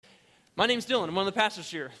My name's Dylan. I'm one of the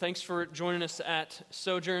pastors here. Thanks for joining us at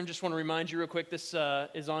Sojourn. Just want to remind you real quick, this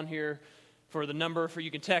is on here for the number for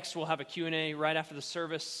you can text. We'll have a Q&A right after the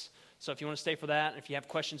service. So if you want to stay for that, and if you have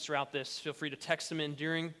questions throughout this, feel free to text them in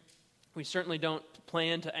during. We certainly don't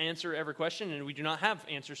plan to answer every question, and we do not have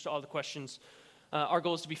answers to all the questions. Our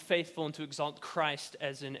goal is to be faithful and to exalt Christ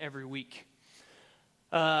as in every week.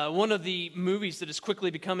 One of the movies that is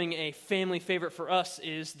quickly becoming a family favorite for us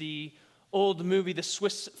is the old movie, The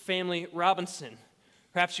Swiss Family Robinson.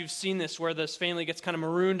 Perhaps you've seen this, where this family gets kind of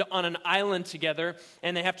marooned on an island together,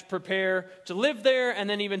 and they have to prepare to live there, and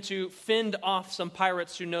then even to fend off some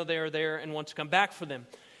pirates who know they are there and want to come back for them.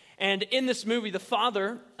 And in this movie, the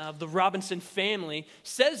father of the Robinson family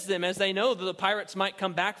says to them, as they know that the pirates might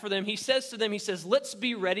come back for them, he says to them, let's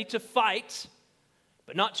be ready to fight,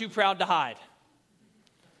 but not too proud to hide.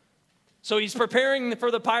 So he's preparing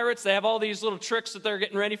for the pirates. They have all these little tricks that they're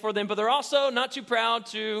getting ready for them, but they're also not too proud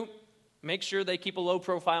to make sure they keep a low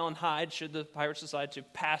profile and hide should the pirates decide to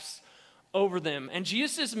pass over them. And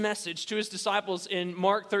Jesus' message to his disciples in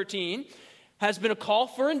Mark 13 has been a call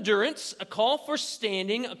for endurance, a call for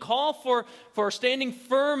standing, a call for standing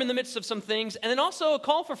firm in the midst of some things, and then also a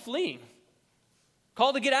call for fleeing, a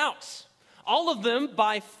call to get out. All of them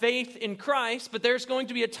by faith in Christ, but there's going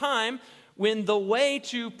to be a time when the way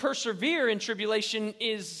to persevere in tribulation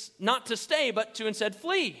is not to stay, but to instead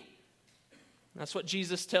flee. That's what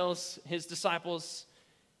Jesus tells his disciples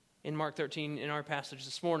in Mark 13 in our passage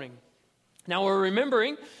this morning. Now we're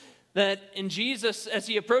remembering that in Jesus, as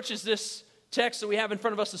he approaches this text that we have in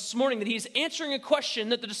front of us this morning, that he's answering a question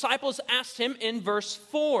that the disciples asked him in verse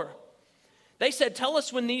 4. They said, "Tell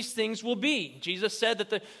us when these things will be." Jesus said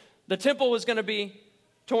that the temple was going to be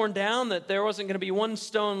torn down, that there wasn't going to be one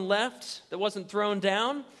stone left that wasn't thrown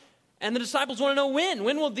down. And the disciples want to know when.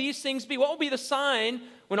 When will these things be? What will be the sign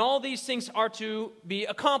when all these things are to be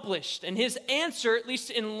accomplished? And his answer, at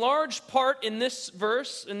least in large part in this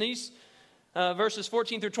verse, in these verses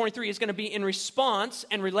 14 through 23, is going to be in response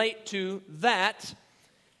and relate to that.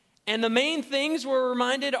 And the main things, we're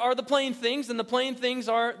reminded, are the plain things, and the plain things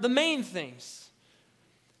are the main things.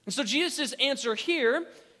 And so Jesus' answer here,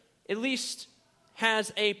 at least,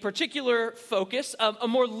 has a particular focus, a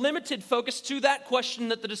more limited focus to that question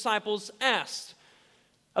that the disciples asked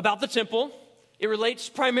about the temple. It relates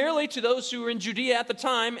primarily to those who were in Judea at the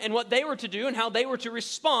time and what they were to do and how they were to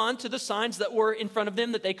respond to the signs that were in front of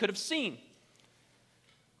them that they could have seen.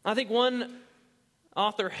 I think one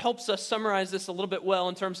author helps us summarize this a little bit well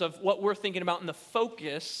in terms of what we're thinking about in the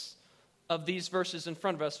focus of these verses in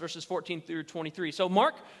front of us, verses 14 through 23. So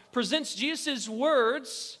Mark presents Jesus'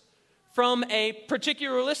 words from a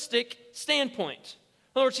particularistic standpoint.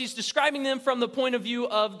 In other words, he's describing them from the point of view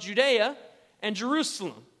of Judea and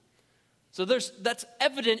Jerusalem. So that's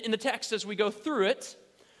evident in the text as we go through it.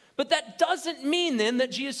 But that doesn't mean then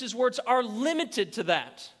that Jesus' words are limited to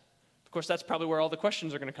that. Of course, that's probably where all the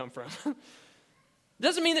questions are going to come from. It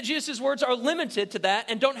doesn't mean that Jesus' words are limited to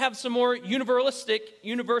that and don't have some more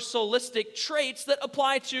universalistic traits that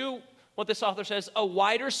apply to what this author says, a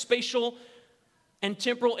wider spatial and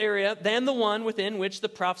temporal area than the one within which the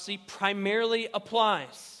prophecy primarily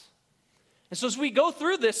applies. And so as we go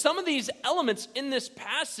through this, some of these elements in this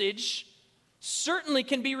passage certainly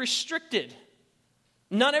can be restricted.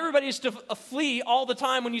 Not everybody is to flee all the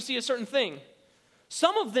time when you see a certain thing.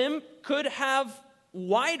 Some of them could have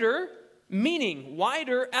wider meaning,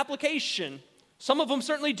 wider application. Some of them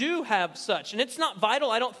certainly do have such. And it's not vital,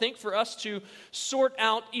 I don't think, for us to sort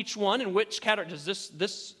out each one in which category. Does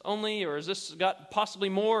this only, or has this got possibly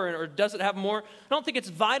more, or does it have more? I don't think it's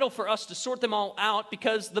vital for us to sort them all out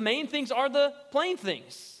because the main things are the plain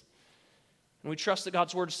things. And we trust that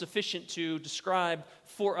God's word is sufficient to describe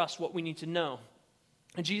for us what we need to know.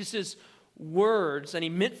 And Jesus' words, and he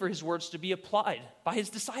meant for his words to be applied by his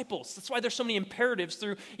disciples. That's why there's so many imperatives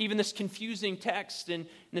through even this confusing text in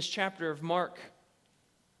this chapter of Mark.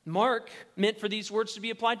 Mark meant for these words to be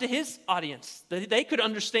applied to his audience, that they could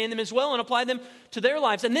understand them as well and apply them to their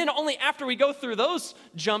lives. And then only after we go through those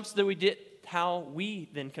jumps that we did, how we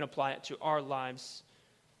then can apply it to our lives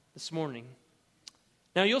this morning.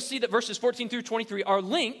 Now you'll see that verses 14 through 23 are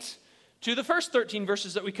linked to the first 13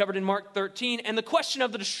 verses that we covered in Mark 13 and the question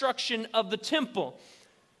of the destruction of the temple,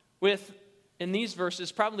 with, in these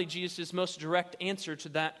verses, probably Jesus' most direct answer to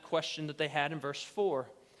that question that they had in verse 4.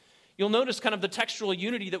 You'll notice kind of the textual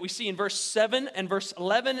unity that we see in verse 7 and verse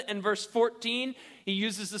 11 and verse 14. He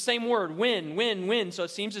uses the same word, when. So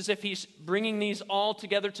it seems as if he's bringing these all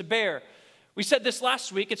together to bear. We said this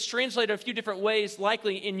last week. It's translated a few different ways,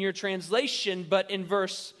 likely in your translation, but in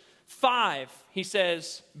verse 5, he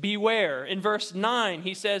says, beware. In verse 9,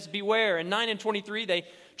 he says, beware. In 9 and 23, they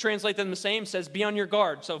translate them the same, says be on your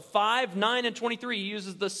guard. So 5, 9, and 23 he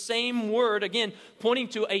uses the same word, again, pointing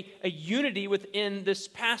to a unity within this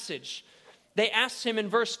passage. They asked him in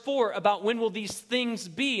verse 4 about when will these things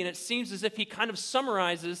be, and it seems as if he kind of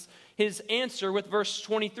summarizes his answer with verse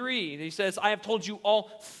 23. He says, I have told you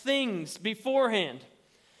all things beforehand.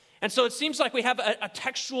 And so it seems like we have a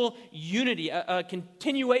textual unity, a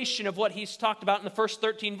continuation of what he's talked about in the first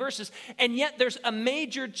 13 verses, and yet there's a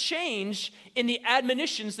major change in the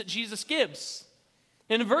admonitions that Jesus gives.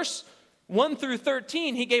 In verse 1 through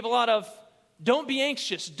 13, he gave a lot of, don't be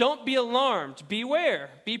anxious, don't be alarmed,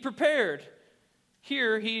 beware, be prepared.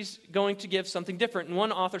 Here he's going to give something different, and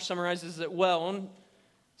one author summarizes it well and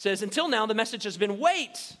says, until now the message has been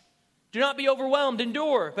wait, do not be overwhelmed,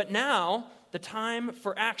 endure, but now the time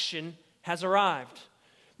for action has arrived.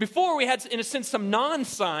 Before we had, in a sense, some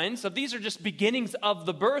non-signs of these are just beginnings of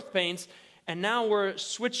the birth pains, and now we're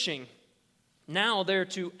switching. Now they're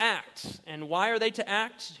to act. And why are they to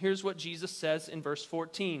act? Here's what Jesus says in verse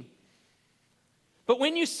 14. But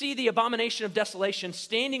when you see the abomination of desolation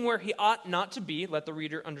standing where he ought not to be, let the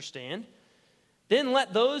reader understand, then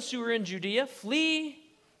let those who are in Judea flee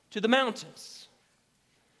to the mountains.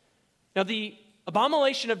 Now the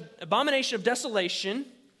abomination of desolation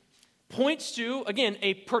points to, again,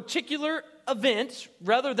 a particular event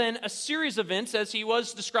rather than a series of events, as he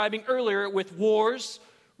was describing earlier with wars,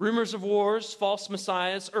 rumors of wars, false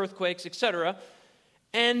messiahs, earthquakes, etc.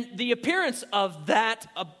 And the appearance of that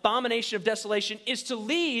abomination of desolation is to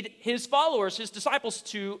lead his followers, his disciples,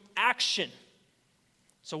 to action.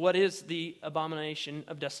 So what is the abomination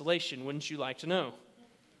of desolation? Wouldn't you like to know?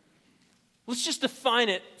 Let's just define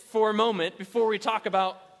it for a moment before we talk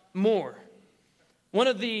about more. One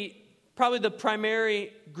of probably the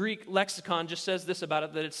primary Greek lexicon just says this about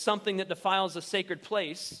it, that it's something that defiles a sacred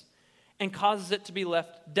place and causes it to be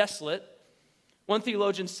left desolate. One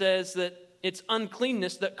theologian says that it's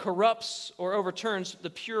uncleanness that corrupts or overturns the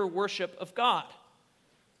pure worship of God.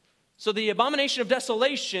 So the abomination of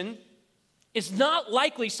desolation is not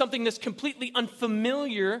likely something that's completely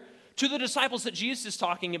unfamiliar to the disciples that Jesus is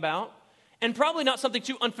talking about, and probably not something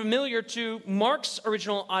too unfamiliar to Mark's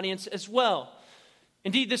original audience as well.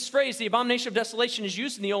 Indeed, this phrase, the abomination of desolation, is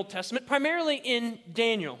used in the Old Testament, primarily in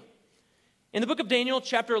Daniel. In the book of Daniel,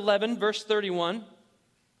 chapter 11, verse 31,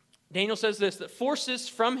 Daniel says this, that forces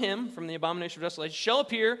from him, from the abomination of desolation, shall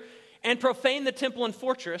appear and profane the temple and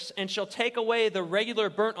fortress, and shall take away the regular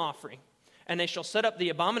burnt offering, and they shall set up the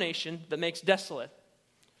abomination that makes desolate.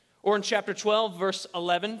 Or in chapter 12, verse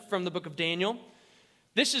 11, from the book of Daniel,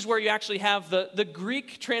 this is where you actually have the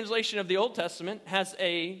Greek translation of the Old Testament has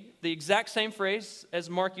the exact same phrase as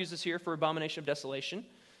Mark uses here for abomination of desolation.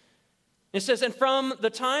 It says, and from the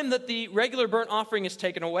time that the regular burnt offering is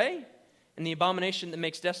taken away, and the abomination that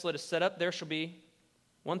makes desolate is set up, there shall be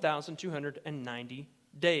 1,290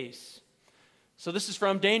 days. So this is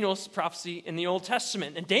from Daniel's prophecy in the Old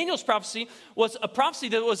Testament. And Daniel's prophecy was a prophecy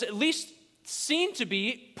that was at least seen to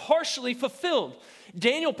be partially fulfilled.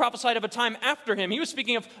 Daniel prophesied of a time after him. He was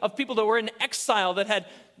speaking of people that were in exile that had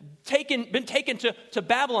been taken to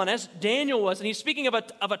Babylon, as Daniel was. And he's speaking of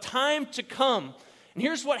a time to come. And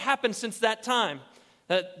here's what happened since that time.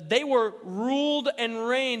 They were ruled and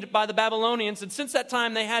reigned by the Babylonians, and since that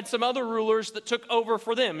time they had some other rulers that took over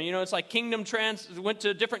for them. You know, it's like kingdom went to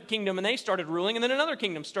a different kingdom and they started ruling, and then another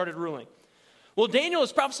kingdom started ruling. Well, Daniel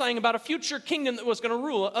is prophesying about a future kingdom that was going to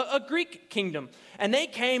rule, a Greek kingdom. And they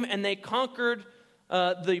came and they conquered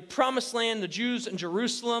the promised land, the Jews in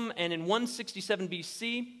Jerusalem, and in 167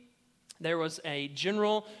 BC, there was a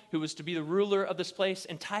general who was to be the ruler of this place,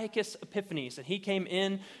 Antiochus Epiphanes, and he came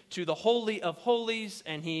in to the Holy of Holies,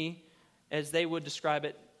 and he, as they would describe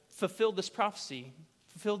it, fulfilled this prophecy,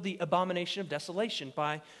 fulfilled the abomination of desolation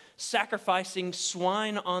by sacrificing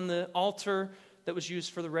swine on the altar that was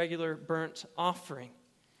used for the regular burnt offering.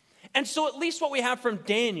 And so at least what we have from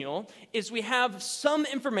Daniel is we have some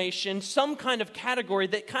information, some kind of category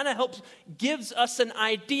that kind of gives us an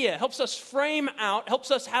idea, helps us frame out,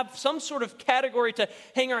 helps us have some sort of category to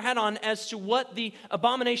hang our hat on as to what the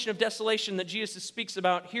abomination of desolation that Jesus speaks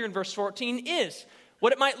about here in verse 14 is,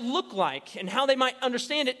 what it might look like, and how they might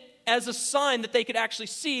understand it as a sign that they could actually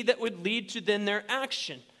see that would lead to then their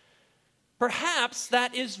action. Perhaps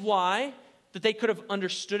that is why that they could have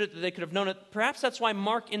understood it, that they could have known it. Perhaps that's why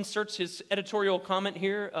Mark inserts his editorial comment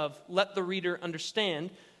here of let the reader understand.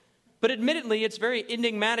 But admittedly, it's a very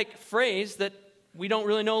enigmatic phrase that we don't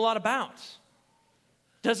really know a lot about.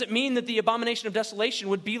 Does it mean that the abomination of desolation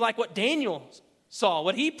would be like what Daniel saw,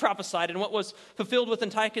 what he prophesied, and what was fulfilled with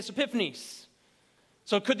Antiochus Epiphanes?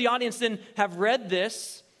 So could the audience then have read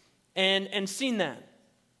this and seen that?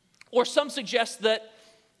 Or some suggest that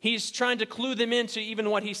he's trying to clue them into even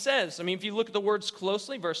what he says. I mean, if you look at the words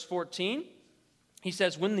closely, verse 14, he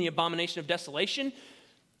says, when the abomination of desolation,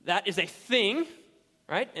 that is a thing,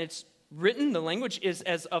 right? It's written, the language is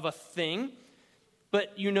as of a thing.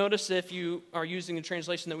 But you notice if you are using the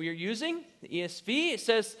translation that we are using, the ESV, it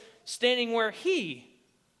says, standing where he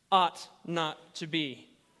ought not to be.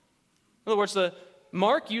 In other words,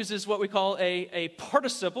 Mark uses what we call a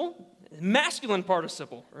participle, masculine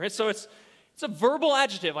participle, right? So it's a verbal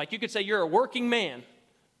adjective, like you could say you're a working man.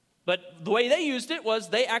 But the way they used it was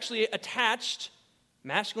they actually attached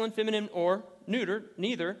masculine, feminine, or neuter,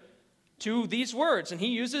 neither, to these words. And he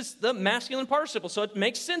uses the masculine participle. So it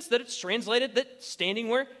makes sense that it's translated that standing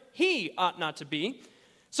where he ought not to be.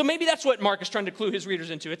 So maybe that's what Mark is trying to clue his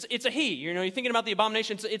readers into. It's a he. You know, you're thinking about the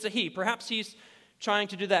abomination, it's a he. Perhaps he's trying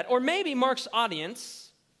to do that. Or maybe Mark's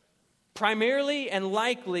audience, primarily and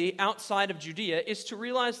likely outside of Judea, is to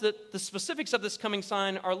realize that the specifics of this coming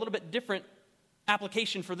sign are a little bit different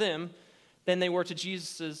application for them than they were to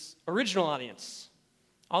Jesus' original audience.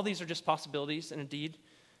 All these are just possibilities, and indeed,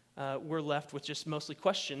 we're left with just mostly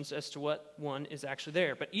questions as to what one is actually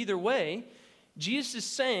there. But either way, Jesus is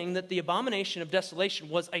saying that the abomination of desolation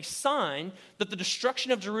was a sign that the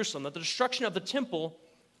destruction of Jerusalem, that the destruction of the temple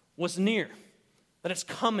was near, that it's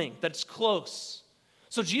coming, that it's close.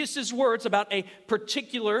 So Jesus' words about a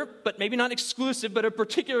particular, but maybe not exclusive, but a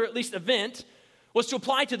particular at least event was to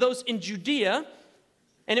apply to those in Judea,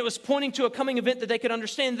 and it was pointing to a coming event that they could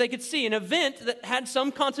understand, that they could see, an event that had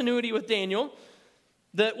some continuity with Daniel,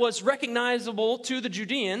 that was recognizable to the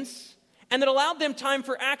Judeans, and that allowed them time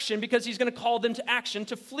for action because he's going to call them to action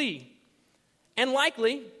to flee. And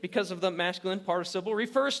likely, because of the masculine participle,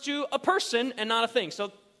 refers to a person and not a thing.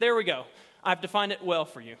 So there we go. I've defined it well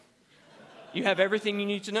for you. You have everything you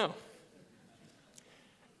need to know.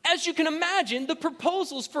 As you can imagine, the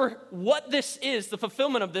proposals for what this is, the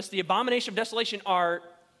fulfillment of this, the abomination of desolation, are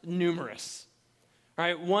numerous. All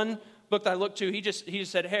right, one book that I looked to, he just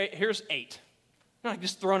said, hey, here's 8. I'm not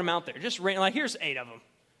just throwing them out there. Just like, here's 8 of them.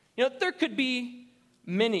 You know, there could be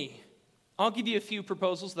many. I'll give you a few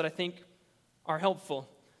proposals that I think are helpful.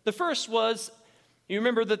 The first was, you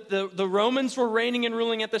remember that the Romans were reigning and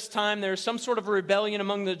ruling at this time. There was some sort of a rebellion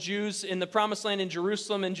among the Jews in the Promised Land in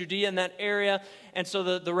Jerusalem and Judea in that area. And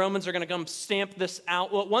so the Romans are going to come stamp this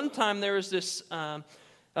out. Well, at one time there was this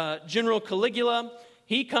General Caligula.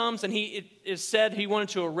 He comes and it is said he wanted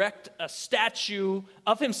to erect a statue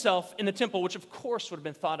of himself in the temple, which of course would have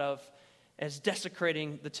been thought of as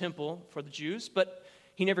desecrating the temple for the Jews. But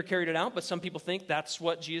he never carried it out. But some people think that's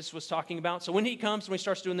what Jesus was talking about. So when he comes and he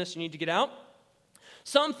starts doing this, you need to get out.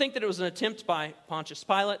 Some think that it was an attempt by Pontius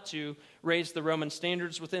Pilate to raise the Roman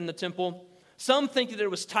standards within the temple. Some think that it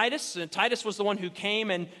was Titus, and Titus was the one who came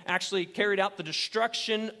and actually carried out the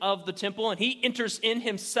destruction of the temple, and he enters in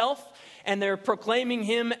himself, and they're proclaiming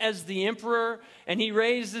him as the emperor, and he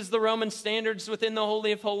raises the Roman standards within the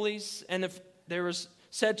Holy of Holies, and there was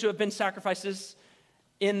said to have been sacrifices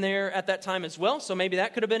in there at that time as well, so maybe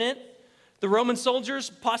that could have been it. The Roman soldiers,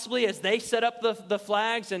 possibly as they set up the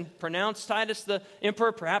flags and pronounced Titus the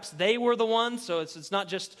emperor, perhaps they were the ones. So it's not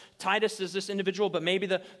just Titus as this individual, but maybe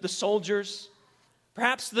the soldiers.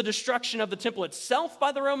 Perhaps the destruction of the temple itself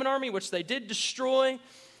by the Roman army, which they did destroy,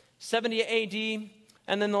 70 AD.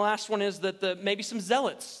 And then the last one is that maybe some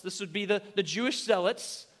zealots. This would be the Jewish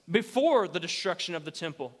zealots before the destruction of the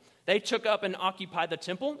temple. They took up and occupied the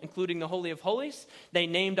temple, including the Holy of Holies. They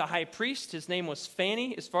named a high priest. His name was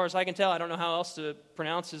Phanny. As far as I can tell, I don't know how else to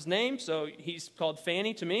pronounce his name, so he's called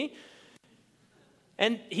Phanny to me.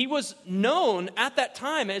 And he was known at that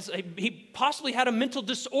time as he possibly had a mental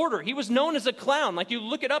disorder. He was known as a clown. Like you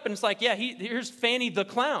look it up and it's like, yeah, here's Phanny the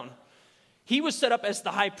clown. He was set up as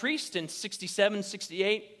the high priest in 67,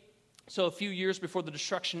 68. So a few years before the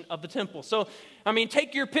destruction of the temple. So, I mean,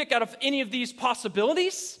 take your pick out of any of these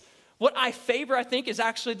possibilities. What I favor, I think, is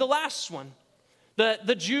actually the last one.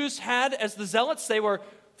 The Jews had, as the zealots, they were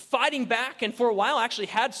fighting back and for a while actually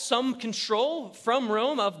had some control from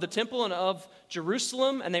Rome of the temple and of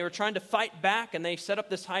Jerusalem, and they were trying to fight back, and they set up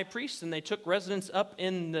this high priest, and they took residence up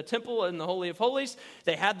in the temple in the Holy of Holies.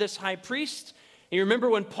 They had this high priest. You remember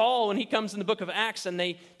when Paul, when he comes in the book of Acts, and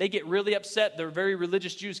they get really upset, they're very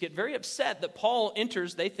religious Jews, get very upset that Paul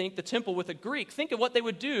enters, they think, the temple with a Greek. Think of what they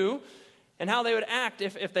would do and how they would act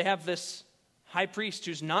if they have this high priest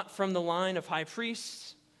who's not from the line of high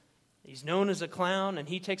priests. He's known as a clown, and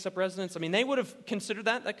he takes up residence. I mean, they would have considered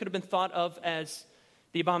that. That could have been thought of as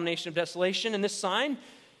the abomination of desolation. And this sign,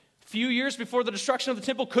 a few years before the destruction of the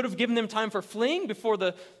temple, could have given them time for fleeing before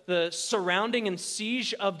the surrounding and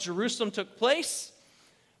siege of Jerusalem took place.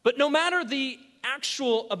 But no matter the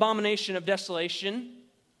actual abomination of desolation,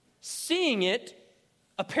 seeing it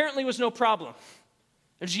apparently was no problem.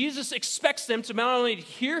 And Jesus expects them to not only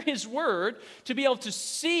hear his word, to be able to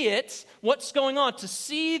see it, what's going on, to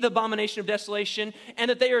see the abomination of desolation, and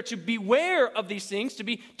that they are to beware of these things, to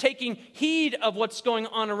be taking heed of what's going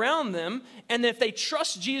on around them. And if they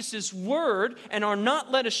trust Jesus' word and are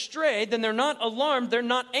not led astray, then they're not alarmed, they're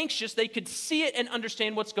not anxious, they could see it and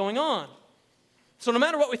understand what's going on. So no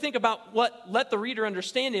matter what we think about what let the reader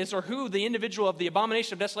understand is, or who the individual of the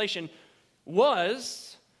abomination of desolation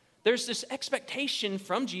was, there's this expectation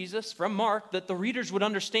from Jesus, from Mark, that the readers would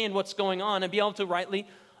understand what's going on and be able to rightly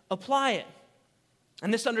apply it.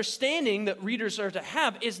 And this understanding that readers are to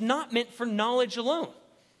have is not meant for knowledge alone.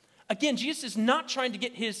 Again, Jesus is not trying to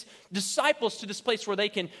get his disciples to this place where they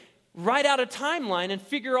can write out a timeline and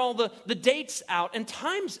figure all the dates out and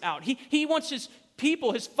times out. He wants his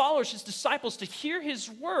people, his followers, his disciples to hear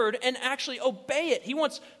his word and actually obey it. He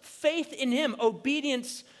wants faith in him,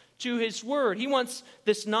 obedience to his word. He wants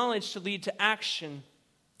this knowledge to lead to action.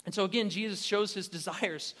 And so again, Jesus shows his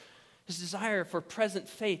desire for present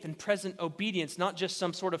faith and present obedience, not just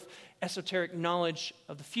some sort of esoteric knowledge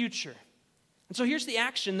of the future. And so here's the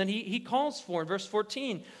action that he calls for in verse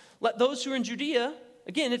 14. Let those who are in Judea,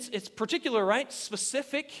 again, it's particular, right?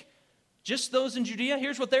 Specific. Just those in Judea,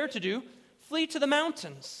 here's what they're to do. Flee to the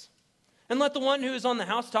mountains. And let the one who is on the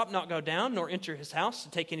housetop not go down, nor enter his house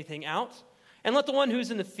to take anything out. And let the one who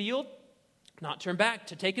is in the field not turn back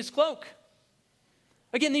to take his cloak.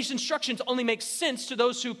 Again, these instructions only make sense to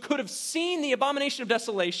those who could have seen the abomination of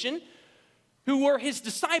desolation, who were his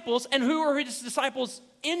disciples, and who were his disciples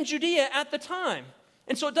in Judea at the time.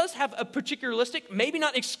 And so it does have a particularistic, maybe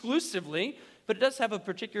not exclusively, but it does have a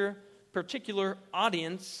particular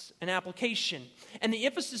audience and application. And the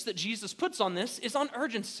emphasis that Jesus puts on this is on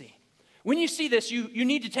urgency. When you see this, you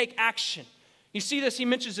need to take action. You see this, he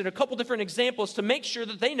mentions it a couple different examples to make sure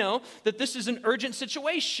that they know that this is an urgent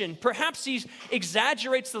situation. Perhaps he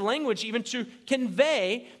exaggerates the language even to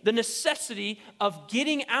convey the necessity of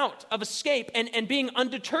getting out, of escape, and being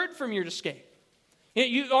undeterred from your escape.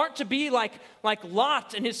 You aren't to be like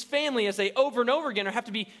Lot and his family as they over and over again or have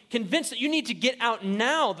to be convinced that you need to get out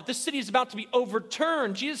now, that this city is about to be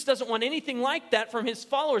overturned. Jesus doesn't want anything like that from his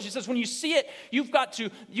followers. He says when you see it, you've got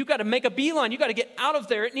to make a beeline. You've got to get out of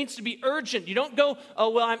there. It needs to be urgent. You don't go,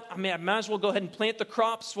 oh, well, I might as well go ahead and plant the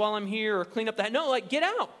crops while I'm here or clean up that. No, get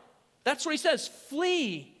out. That's what he says.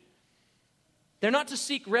 Flee. They're not to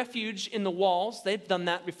seek refuge in the walls. They've done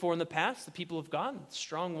that before in the past, the people of God.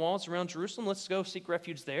 Strong walls around Jerusalem. Let's go seek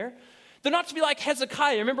refuge there. They're not to be like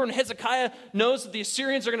Hezekiah. Remember when Hezekiah knows that the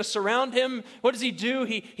Assyrians are going to surround him? What does he do?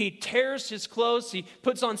 He tears his clothes. He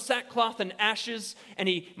puts on sackcloth and ashes, and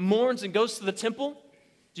he mourns and goes to the temple.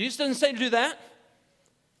 Jesus doesn't say to do that.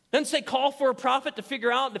 Doesn't say call for a prophet to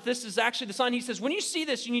figure out if this is actually the sign. He says when you see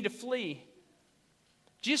this, you need to flee.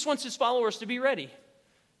 Jesus wants his followers to be ready.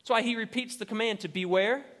 That's why he repeats the command to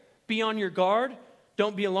beware, be on your guard,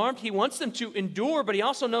 don't be alarmed. He wants them to endure, but he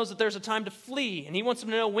also knows that there's a time to flee, and he wants them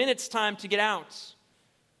to know when it's time to get out.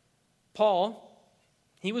 Paul,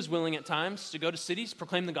 he was willing at times to go to cities,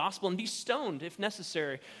 proclaim the gospel, and be stoned if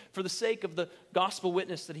necessary for the sake of the gospel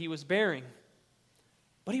witness that he was bearing.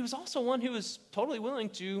 But he was also one who was totally willing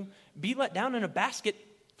to be let down in a basket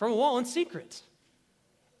from a wall in secret.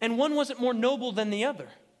 And one wasn't more noble than the other.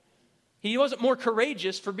 He wasn't more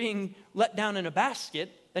courageous for being let down in a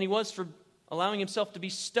basket than he was for allowing himself to be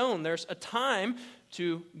stoned. There's a time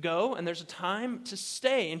to go and there's a time to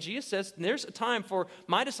stay. And Jesus says, there's a time for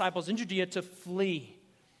my disciples in Judea to flee.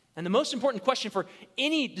 And the most important question for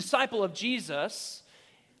any disciple of Jesus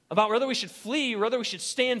about whether we should flee, whether we should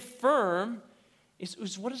stand firm,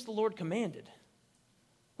 is what has the Lord commanded?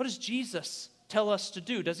 What does Jesus tell us to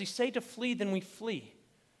do? Does he say to flee, then we flee?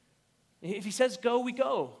 If he says go, we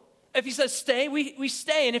go. If he says stay, we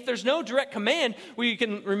stay. And if there's no direct command, we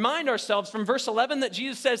can remind ourselves from verse 11 that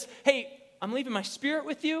Jesus says, hey, I'm leaving my spirit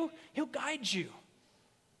with you. He'll guide you.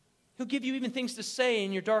 He'll give you even things to say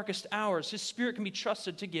in your darkest hours. His spirit can be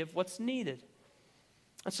trusted to give what's needed.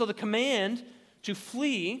 And so the command to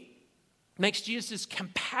flee makes Jesus'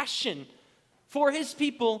 compassion for his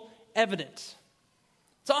people evident.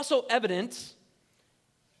 It's also evident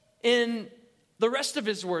in the rest of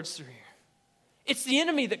his words through here. It's the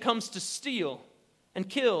enemy that comes to steal and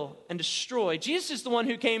kill and destroy. Jesus is the one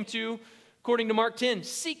who came to, according to Mark 10,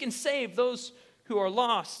 seek and save those who are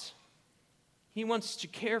lost. He wants to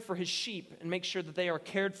care for his sheep and make sure that they are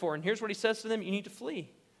cared for. And here's what he says to them: you need to flee,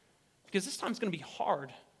 because this time it's going to be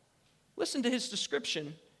hard. Listen to his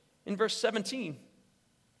description in verse 17.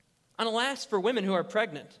 And alas, for women who are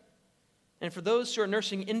pregnant, and for those who are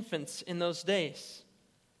nursing infants in those days.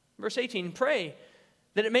 Verse 18, pray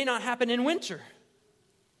that it may not happen in winter.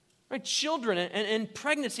 Right? Children and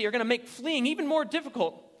pregnancy are going to make fleeing even more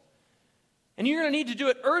difficult. And you're going to need to do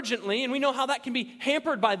it urgently, and we know how that can be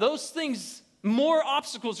hampered by those things. More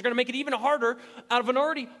obstacles are going to make it even harder out of an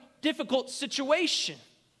already difficult situation.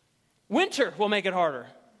 Winter will make it harder,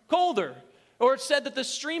 colder. Or it's said that the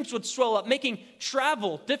streams would swell up, making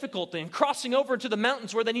travel difficult and crossing over into the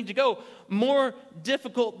mountains where they need to go more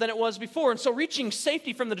difficult than it was before. And so reaching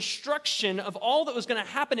safety from the destruction of all that was going to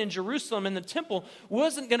happen in Jerusalem and the temple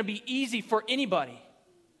wasn't going to be easy for anybody. And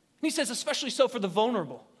he says especially so for the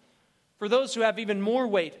vulnerable, for those who have even more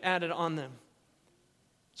weight added on them.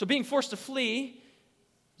 So being forced to flee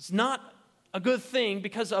is not a good thing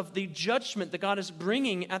because of the judgment that God is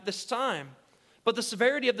bringing at this time. But the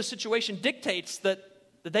severity of the situation dictates that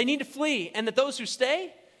they need to flee, and that those who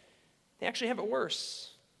stay, they actually have it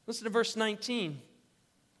worse. Listen to verse 19.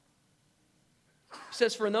 It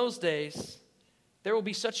says, "For in those days there will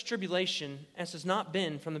be such tribulation as has not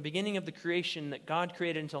been from the beginning of the creation that God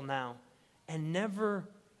created until now, and never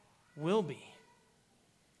will be."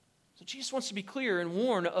 So Jesus wants to be clear and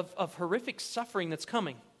warn of horrific suffering that's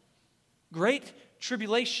coming. Great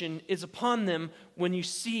tribulation is upon them when you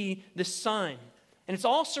see this sign. And it's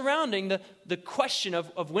all surrounding the question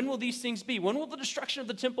of when will these things be? When will the destruction of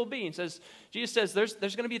the temple be? And Jesus says there's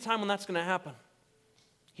going to be a time when that's going to happen.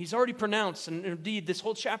 He's already pronounced, and indeed this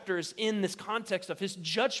whole chapter is in this context of his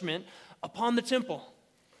judgment upon the temple.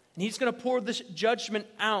 And he's going to pour this judgment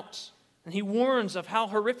out. And he warns of how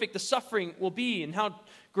horrific the suffering will be and how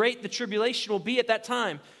great the tribulation will be at that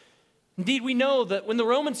time. Indeed, we know that when the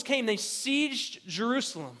Romans came, they sieged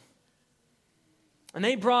Jerusalem. And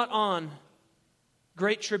they brought on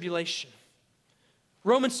great tribulation.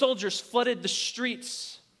 Roman soldiers flooded the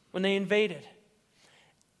streets when they invaded.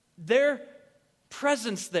 Their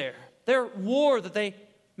presence there, their war that they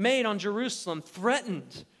made on Jerusalem,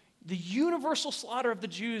 threatened the universal slaughter of the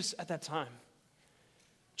Jews at that time.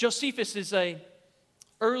 Josephus is an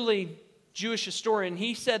early Jewish historian.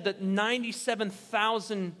 He said that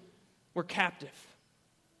 97,000 were captive,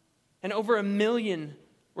 and over 1 million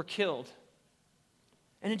were killed.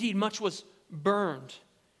 And indeed, much was burned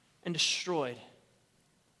and destroyed.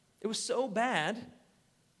 It was so bad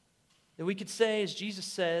that we could say, as Jesus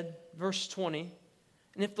said, verse 20,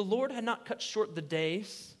 "And if the Lord had not cut short the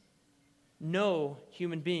days, no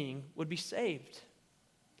human being would be saved."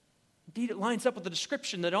 Indeed, it lines up with the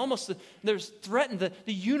description that almost there's threatened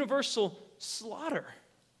the universal slaughter.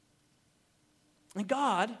 And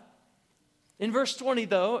God, in verse 20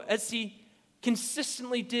 though, as he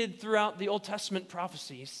consistently did throughout the Old Testament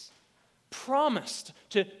prophecies, promised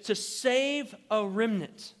to save a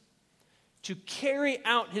remnant, to carry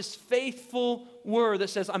out his faithful word that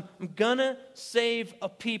says, I'm gonna save a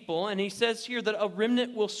people. And he says here that a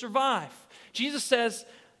remnant will survive. Jesus says,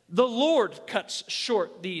 the Lord cuts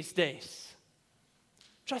short these days,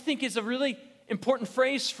 which I think is a really important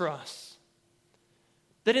phrase for us.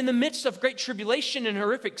 That in the midst of great tribulation and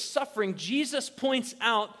horrific suffering, Jesus points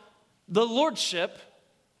out the lordship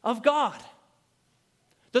of God.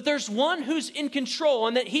 That there's one who's in control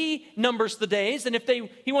and that he numbers the days, and if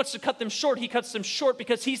he wants to cut them short, he cuts them short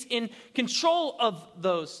because he's in control of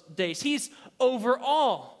those days. He's over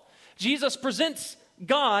all. Jesus presents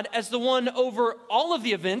God as the one over all of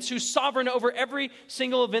the events, who's sovereign over every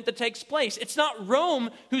single event that takes place. It's not Rome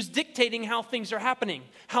who's dictating how things are happening,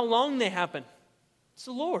 how long they happen. It's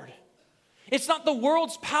the Lord. It's not the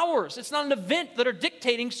world's powers. It's not an event that are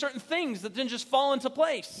dictating certain things that then just fall into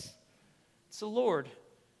place. It's the Lord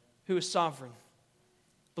who is sovereign.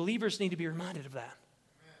 Believers need to be reminded of that.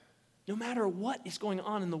 No matter what is going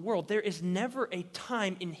on in the world, there is never a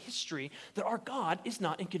time in history that our God is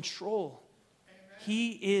not in control.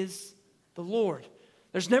 He is the Lord.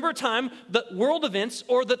 There's never a time that world events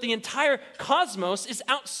or that the entire cosmos is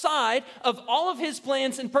outside of all of his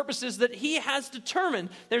plans and purposes that he has determined.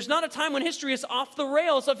 There's not a time when history is off the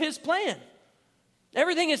rails of his plan.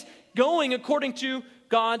 Everything is going according to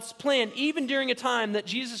God's plan. Even during a time that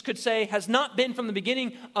Jesus could say has not been from the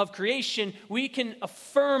beginning of creation, we can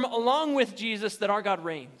affirm along with Jesus that our God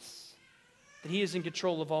reigns, that he is in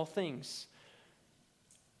control of all things.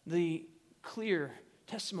 The clear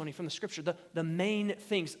testimony from the Scripture, the main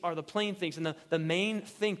things are the plain things, and the main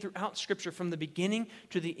thing throughout Scripture from the beginning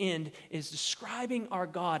to the end is describing our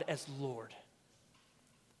God as Lord.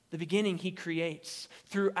 The beginning he creates,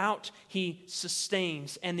 throughout he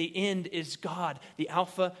sustains, and the end is God, the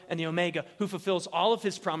Alpha and the Omega, who fulfills all of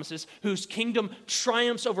his promises, whose kingdom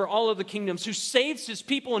triumphs over all of the kingdoms, who saves his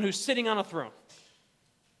people, and who's sitting on a throne.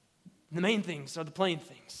 The main things are the plain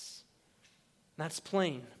things. That's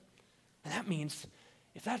plain. And that means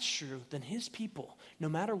if that's true, then his people, no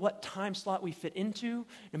matter what time slot we fit into,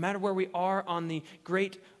 no matter where we are on the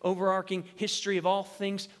great overarching history of all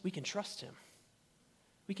things, we can trust him.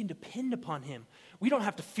 We can depend upon him. We don't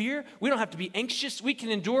have to fear. We don't have to be anxious. We can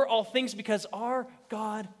endure all things because our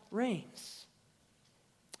God reigns.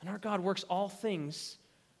 And our God works all things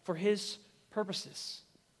for his purposes.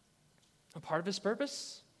 A part of his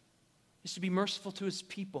purpose is to be merciful to his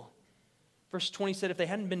people. Verse 20 said, if they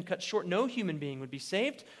hadn't been cut short, no human being would be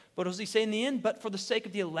saved. But what does he say in the end? But for the sake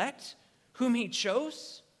of the elect, whom he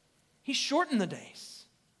chose, he shortened the days.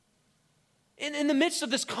 In the midst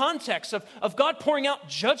of this context of God pouring out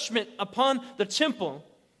judgment upon the temple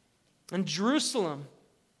and Jerusalem,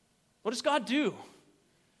 what does God do?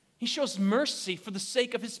 He shows mercy for the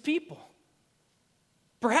sake of his people.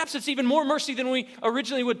 Perhaps it's even more mercy than we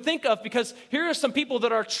originally would think of, because here are some people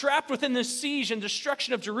that are trapped within this siege and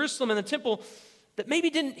destruction of Jerusalem and the temple that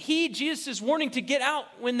maybe didn't heed Jesus' warning to get out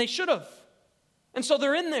when they should have. And so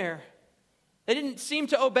they're in there. They didn't seem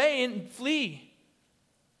to obey and flee.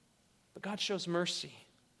 But God shows mercy.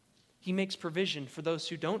 He makes provision for those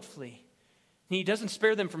who don't flee. He doesn't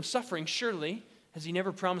spare them from suffering, surely, as he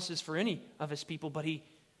never promises for any of his people, but he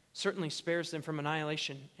certainly spares them from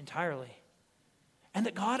annihilation entirely. And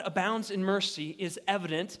that God abounds in mercy is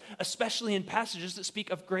evident, especially in passages that speak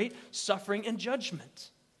of great suffering and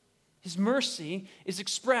judgment. His mercy is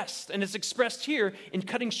expressed, and it's expressed here in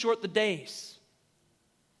cutting short the days.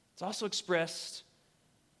 It's also expressed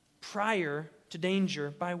prior to danger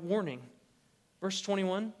by warning. Verse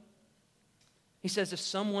 21, he says, if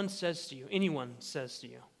someone says to you, anyone says to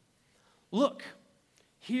you, look,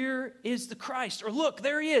 here is the Christ, or look,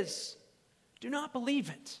 there he is, do not believe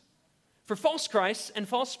it. For false Christs and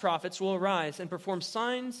false prophets will arise and perform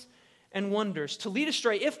signs and wonders to lead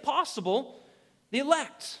astray, if possible, the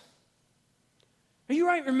elect. Now, you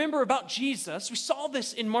might remember about Jesus. We saw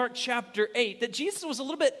this in Mark chapter 8, that Jesus was a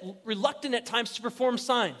little bit reluctant at times to perform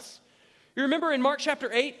signs. You remember in Mark chapter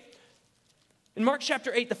 8? In Mark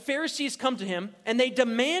chapter 8, the Pharisees come to him and they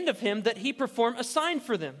demand of him that he perform a sign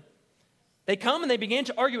for them. They come and they begin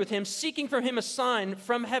to argue with him, seeking from him a sign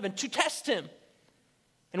from heaven to test him.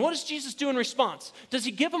 And what does Jesus do in response? Does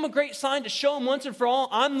he give them a great sign to show them once and for all,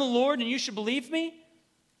 I'm the Lord and you should believe me?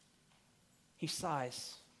 He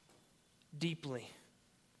sighs deeply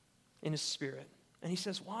in his spirit. And he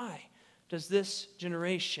says, why does this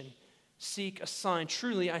generation seek a sign?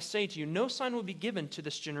 Truly, I say to you, no sign will be given to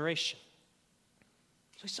this generation.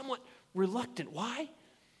 So he's somewhat reluctant. Why?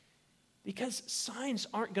 Because signs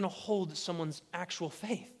aren't going to hold someone's actual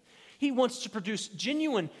faith. He wants to produce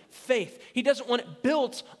genuine faith. He doesn't want it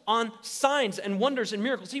built on signs and wonders and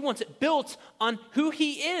miracles. He wants it built on who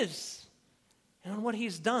he is and on what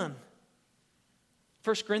he's done.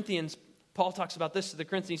 1 Corinthians, Paul talks about this to the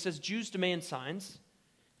Corinthians. He says, Jews demand signs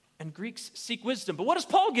and Greeks seek wisdom. But what does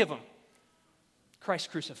Paul give them? Christ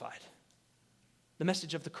crucified. The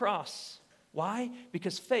message of the cross. Why?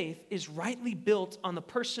 Because faith is rightly built on the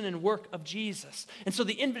person and work of Jesus. And so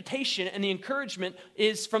the invitation and the encouragement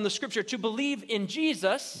is from the scripture to believe in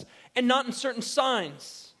Jesus and not in certain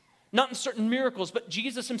signs, not in certain miracles, but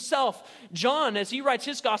Jesus himself. John, as he writes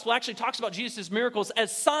his gospel, actually talks about Jesus' miracles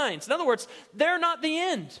as signs. In other words, they're not the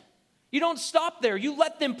end. You don't stop there. You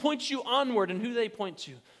let them point you onward. And who do they point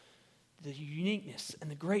to? The uniqueness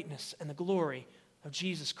and the greatness and the glory of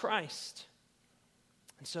Jesus Christ.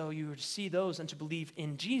 And so you are to see those and to believe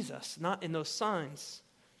in Jesus, not in those signs.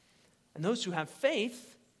 And those who have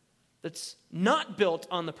faith that's not built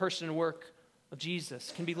on the person and work of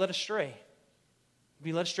Jesus can be led astray.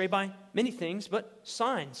 Be led astray by many things, but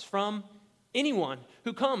signs from anyone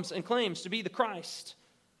who comes and claims to be the Christ.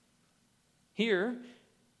 Here,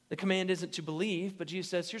 the command isn't to believe, but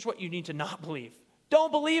Jesus says, here's what you need to not believe.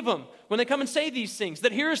 Don't believe them when they come and say these things,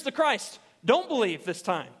 that here's the Christ. Don't believe this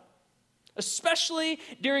time. Especially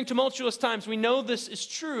during tumultuous times, we know this is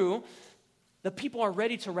true, that people are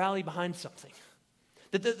ready to rally behind something.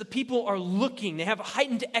 That the people are looking, they have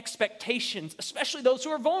heightened expectations, especially those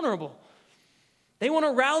who are vulnerable. They want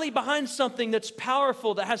to rally behind something that's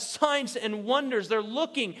powerful, that has signs and wonders. They're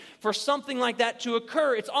looking for something like that to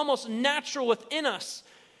occur. It's almost natural within us.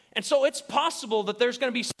 And so it's possible that there's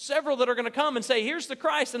going to be several that are going to come and say, here's the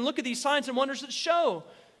Christ, and look at these signs and wonders that show.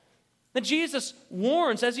 That Jesus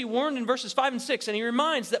warns, as he warned in verses 5 and 6, and he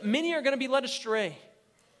reminds that many are going to be led astray.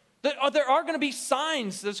 That there are going to be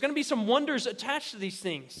signs, there's going to be some wonders attached to these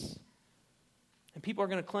things. And people are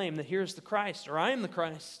going to claim that here's the Christ, or I am the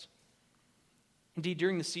Christ. Indeed,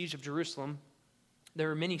 during the siege of Jerusalem, there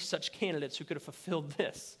were many such candidates who could have fulfilled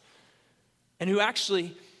this. And who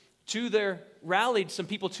actually rallied some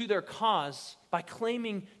people to their cause by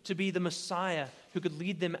claiming to be the Messiah who could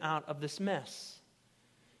lead them out of this mess.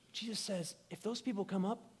 Jesus says, if those people come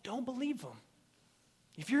up, don't believe them.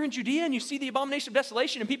 If you're in Judea and you see the abomination of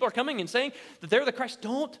desolation and people are coming and saying that they're the Christ,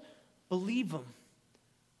 don't believe them.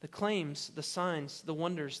 The claims, the signs, the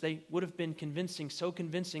wonders, they would have been convincing, so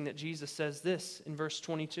convincing that Jesus says this in verse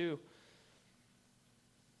 22,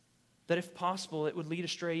 that if possible, it would lead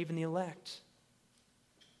astray even the elect.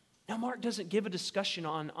 Now, Mark doesn't give a discussion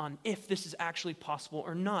on if this is actually possible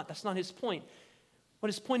or not. That's not his point. What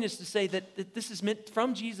his point is to say that this is meant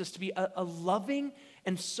from Jesus to be a loving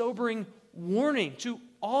and sobering warning to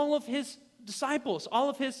all of his disciples, all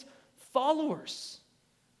of his followers.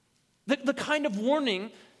 The kind of warning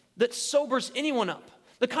that sobers anyone up.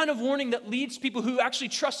 The kind of warning that leads people who actually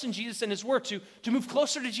trust in Jesus and his word to move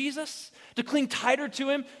closer to Jesus, to cling tighter to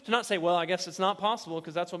him, to not say, well, I guess it's not possible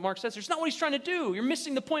because that's what Mark says. It's not what he's trying to do. You're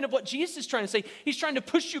missing the point of what Jesus is trying to say. He's trying to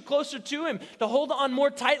push you closer to him, to hold on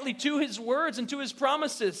more tightly to his words and to his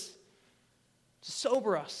promises, to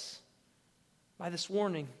sober us by this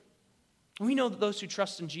warning. We know that those who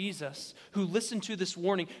trust in Jesus, who listen to this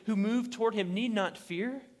warning, who move toward him, need not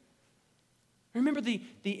fear. Remember the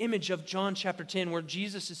image of John chapter 10 where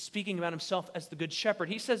Jesus is speaking about himself as the good shepherd.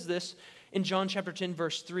 He says this in John chapter 10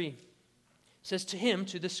 verse 3. It says, to him,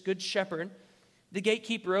 to this good shepherd, the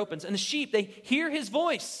gatekeeper opens, and the sheep, they hear his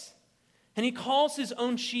voice, and he calls his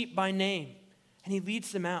own sheep by name, and he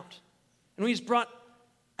leads them out. And when he's brought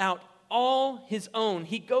out all his own,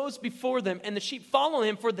 he goes before them, and the sheep follow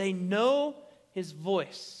him, for they know his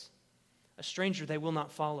voice. A stranger they will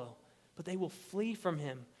not follow, but they will flee from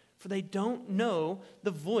him, for they don't know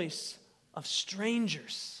the voice of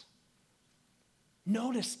strangers.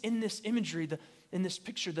 Notice in this imagery, in this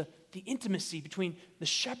picture, the intimacy between the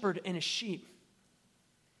shepherd and his sheep.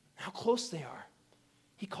 How close they are.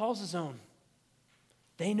 He calls his own.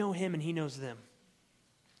 They know him and he knows them.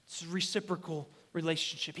 It's a reciprocal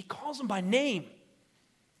relationship. He calls them by name.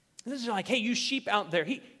 This is like, hey, you sheep out there.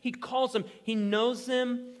 He calls them. He knows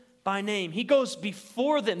them by name. He goes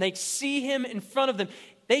before them. They see him in front of them.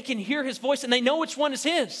 They can hear his voice and they know which one is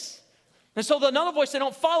his. And so another voice they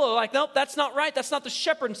don't follow, like, nope, that's not right. That's not the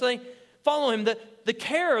shepherd. And so they follow him. The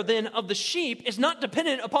care then of the sheep is not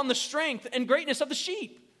dependent upon the strength and greatness of the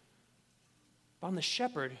sheep, but on the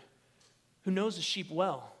shepherd who knows the sheep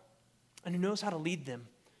well and who knows how to lead them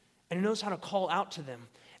and who knows how to call out to them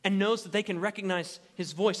and knows that they can recognize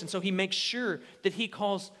his voice. And so he makes sure that he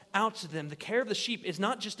calls out to them. The care of the sheep is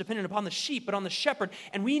not just dependent upon the sheep, but on the shepherd.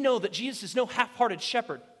 And we know that Jesus is no half-hearted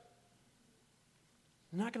shepherd.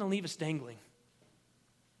 He's not going to leave us dangling.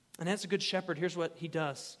 And as a good shepherd, here's what he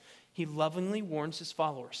does. He lovingly warns his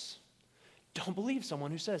followers. Don't believe someone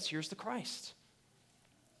who says, here's the Christ.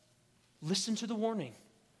 Listen to the warning.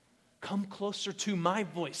 Come closer to my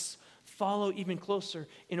voice. Follow even closer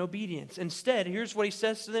in obedience. Instead, here's what he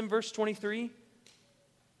says to them, verse 23.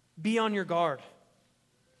 Be on your guard.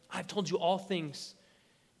 I've told you all things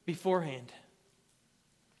beforehand.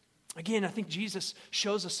 Again, I think Jesus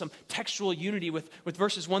shows us some textual unity with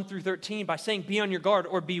verses 1 through 13 by saying be on your guard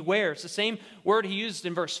or beware. It's the same word he used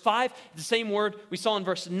in verse 5, the same word we saw in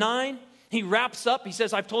verse 9. He wraps up, he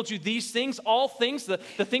says, I've told you these things, all things, the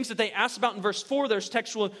things that they asked about in verse 4, there's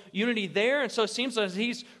textual unity there. And so it seems as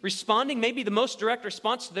he's responding, maybe the most direct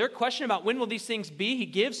response to their question about when will these things be, he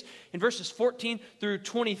gives in verses 14 through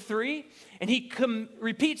 23. And he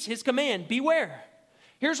repeats his command, beware.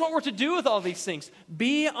 Here's what we're to do with all these things.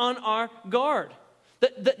 Be on our guard.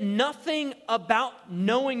 That nothing about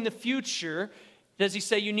knowing the future, does he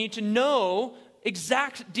say you need to know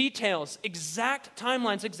exact details, exact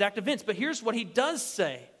timelines, exact events. But here's what he does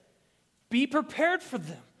say. Be prepared for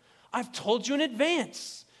them. I've told you in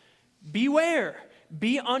advance. Beware.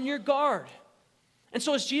 Be on your guard. And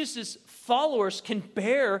so as Jesus' followers can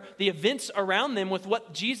bear the events around them with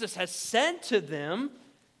what Jesus has said to them,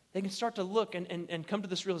 they can start to look and come to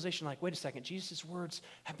this realization like, wait a second, Jesus' words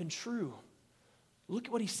have been true. Look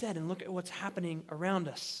at what he said and look at what's happening around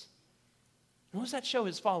us. And what does that show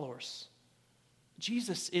his followers?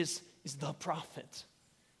 Jesus is the prophet.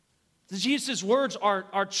 Jesus' words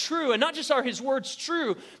are true, and not just are his words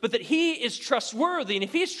true, but that he is trustworthy. And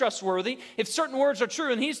if he's trustworthy, if certain words are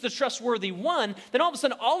true and he's the trustworthy one, then all of a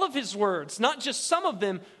sudden all of his words, not just some of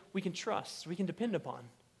them, we can trust, we can depend upon,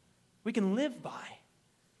 we can live by,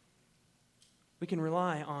 we can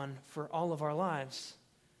rely on for all of our lives.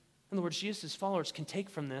 In other words, Jesus' followers can take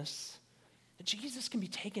from this that Jesus can be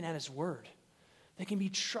taken at his word. They can be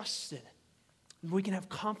trusted. We can have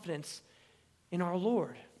confidence in our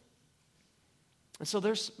Lord. And so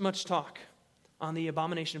there's much talk on the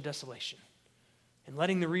abomination of desolation and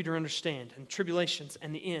letting the reader understand and tribulations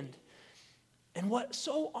and the end. And what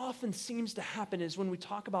so often seems to happen is when we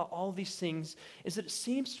talk about all these things is that it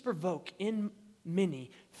seems to provoke in many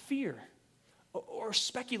fear or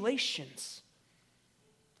speculations,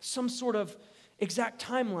 some sort of exact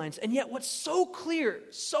timelines. And yet what's so clear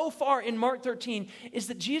so far in Mark 13 is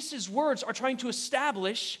that Jesus' words are trying to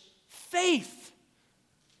establish faith.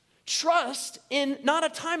 Trust in not a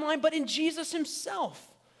timeline, but in Jesus himself.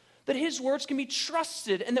 That his words can be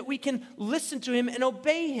trusted and that we can listen to him and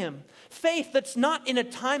obey him. Faith that's not in a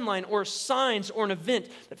timeline or signs or an event,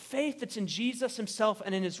 but faith that's in Jesus himself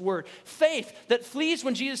and in his word. Faith that flees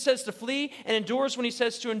when Jesus says to flee and endures when he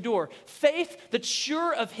says to endure. Faith that's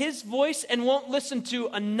sure of his voice and won't listen to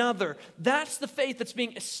another. That's the faith that's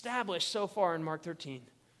being established so far in Mark 13.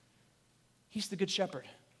 He's the good shepherd.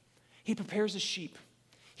 He prepares his sheep.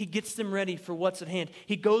 He gets them ready for what's at hand.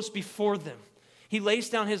 He goes before them. He lays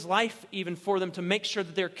down his life even for them to make sure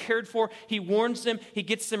that they're cared for. He warns them. He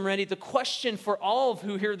gets them ready. The question for all of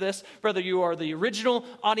who hear this, whether you are the original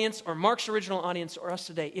audience or Mark's original audience or us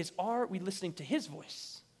today, is are we listening to his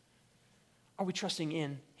voice? Are we trusting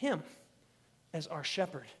in him as our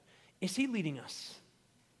shepherd? Is he leading us?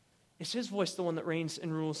 Is his voice the one that reigns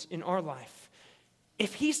and rules in our life?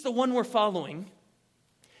 If he's the one we're following,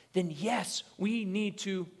 then yes, we need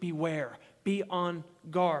to beware, be on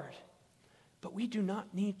guard. But we do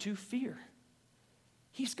not need to fear.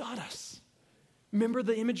 He's got us. Remember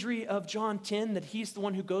the imagery of John 10, that he's the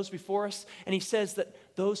one who goes before us, and he says that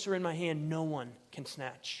those who are in my hand, no one can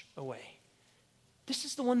snatch away. This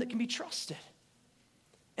is the one that can be trusted.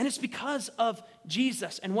 And it's because of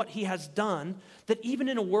Jesus and what he has done that even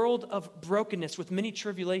in a world of brokenness with many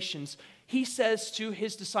tribulations, he says to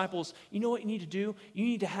his disciples, you know what you need to do? You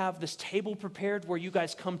need to have this table prepared where you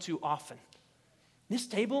guys come to often. This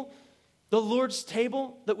table, the Lord's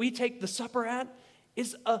table that we take the supper at,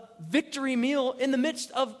 is a victory meal in the midst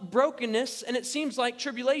of brokenness, and it seems like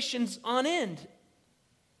tribulations on end.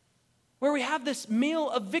 Where we have this meal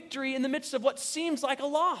of victory in the midst of what seems like a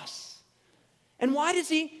loss. And why does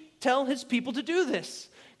he tell his people to do this?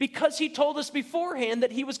 Because he told us beforehand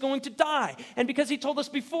that he was going to die. And because he told us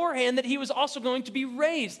beforehand that he was also going to be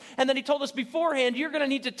raised. And that he told us beforehand, you're going to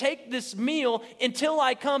need to take this meal until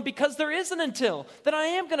I come, because there is an until. That I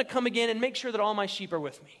am going to come again and make sure that all my sheep are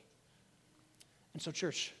with me. And so,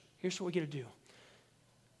 church, here's what we get to do.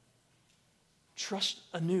 Trust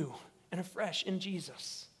anew and afresh in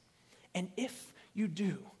Jesus. And if you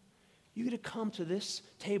do, you get to come to this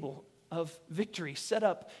table of victory set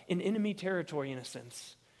up in enemy territory in a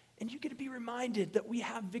sense. And you get to be reminded that we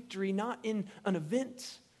have victory not in an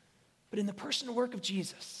event, but in the person and work of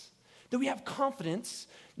Jesus. That we have confidence,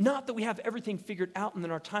 not that we have everything figured out and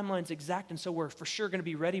that our timeline's exact and so we're for sure going to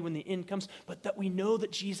be ready when the end comes, but that we know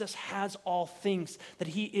that Jesus has all things, that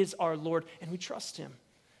he is our Lord, and we trust him.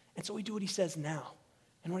 And so we do what he says now.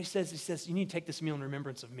 And what he says, you need to take this meal in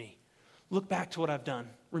remembrance of me. Look back to what I've done.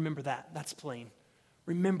 Remember that. That's plain.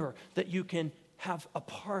 Remember that you can have a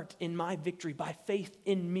part in my victory by faith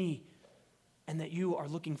in me, and that you are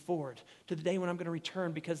looking forward to the day when I'm going to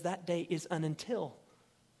return, because that day is an until.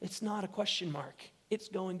 It's not a question mark. It's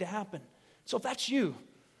going to happen. So if that's you,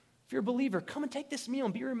 if you're a believer, come and take this meal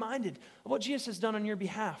and be reminded of what Jesus has done on your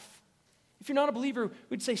behalf. If you're not a believer,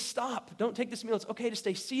 we'd say stop. Don't take this meal. It's okay to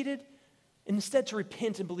stay seated, and instead to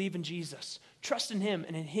repent and believe in Jesus. Trust in him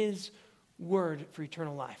and in his word for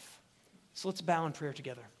eternal life. So let's bow in prayer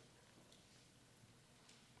together.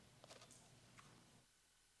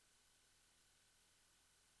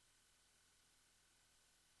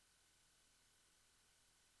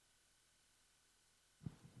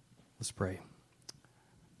 Let's pray.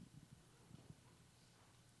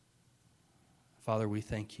 Father, we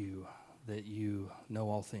thank you that you know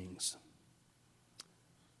all things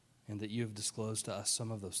and that you have disclosed to us some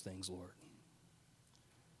of those things, Lord.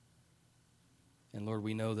 And Lord,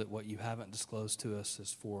 we know that what you haven't disclosed to us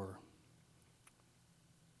is for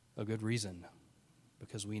a good reason,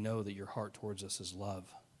 because we know that your heart towards us is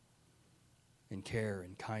love and care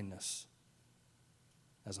and kindness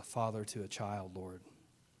as a father to a child, Lord.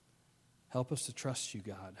 Help us to trust you,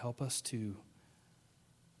 God. Help us to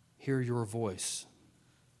hear your voice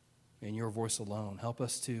and your voice alone. Help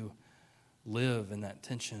us to live in that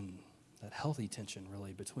tension, that healthy tension,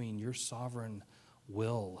 really, between your sovereign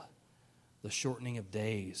will, the shortening of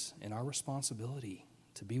days, and our responsibility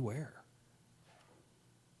to beware.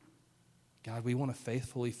 God, we want to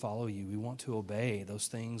faithfully follow you. We want to obey those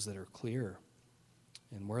things that are clear.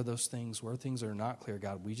 And where things are not clear,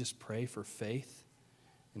 God, we just pray for faith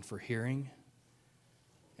and for hearing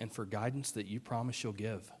and for guidance that you promise you'll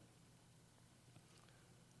give.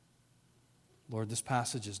 Lord, this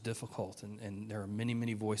passage is difficult, and there are many,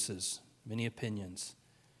 many voices many opinions,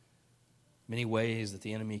 many ways that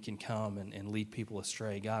the enemy can come and lead people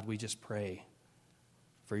astray. God, we just pray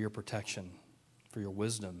for your protection, for your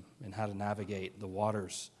wisdom in how to navigate the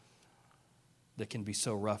waters that can be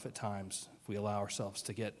so rough at times if we allow ourselves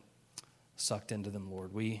to get sucked into them,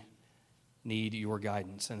 Lord. We need your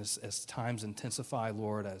guidance. And as times intensify,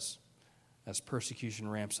 Lord, as persecution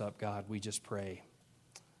ramps up, God, we just pray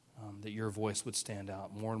that your voice would stand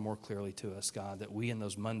out more and more clearly to us, God, that we in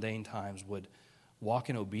those mundane times would walk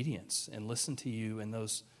in obedience and listen to you in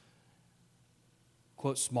those,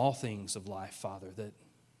 quote, small things of life, Father,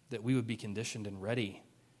 that we would be conditioned and ready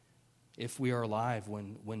if we are alive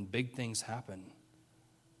when big things happen,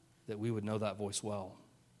 that we would know that voice well.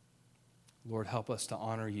 Lord, help us to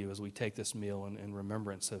honor you as we take this meal in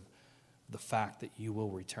remembrance of the fact that you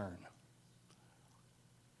will return.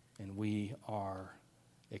 And we are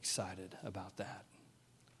excited about that.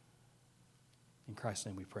 In Christ's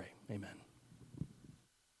name we pray. Amen.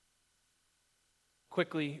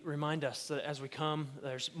 Quickly remind us that as we come,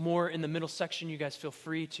 there's more in the middle section. You guys feel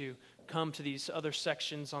free to come to these other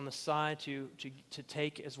sections on the side to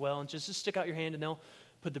take as well. And just stick out your hand and they'll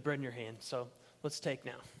put the bread in your hand. So let's take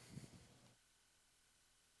now.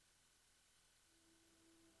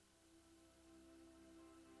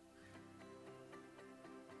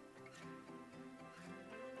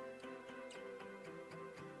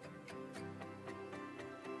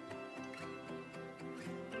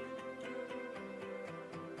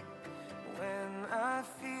 I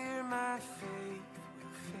fear my faith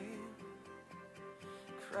will fail,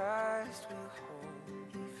 Christ will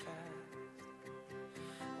hold me fast.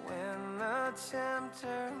 When the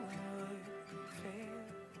tempter would prevail,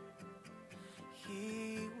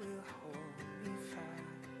 he will hold me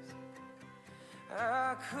fast.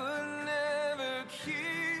 I could never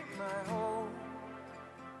keep my hope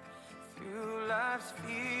through life's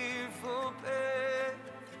fearful path,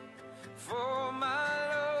 for my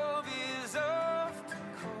love is often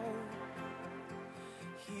cold.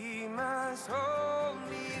 He must hold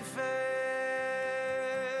me fast.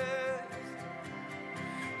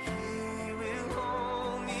 He will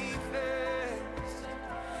hold me fast.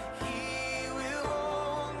 He will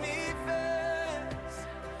hold me fast.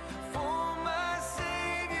 For my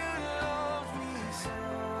Savior loved me so.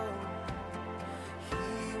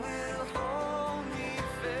 He will hold me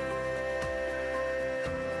fast.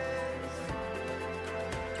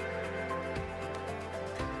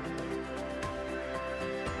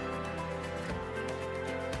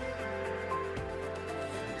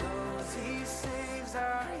 Those he saves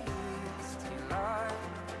are his delight.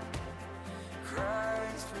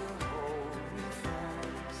 Christ will hold me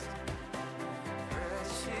fast.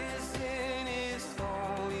 Precious in his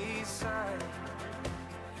holy sight.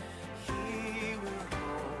 He will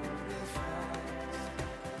hold me fast.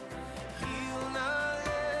 He'll not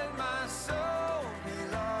let my soul be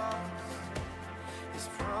lost. His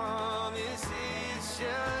promises shall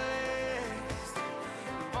last.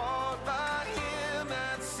 Bought by him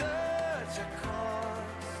at such a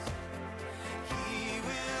cost. He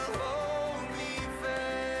will hold me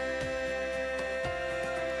fast.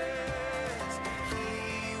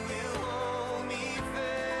 He will hold me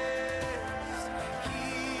fast. He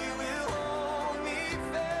will hold me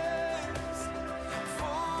fast.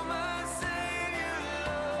 For my Savior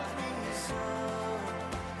loved me so.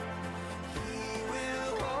 He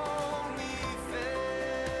will hold me fast.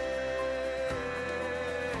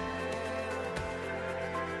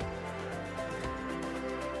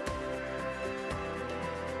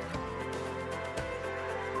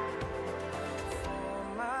 For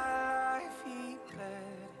my life he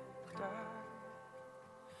bled and died.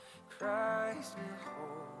 Christ will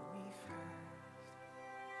hold me fast.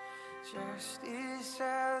 Justice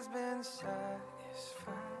has been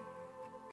satisfied.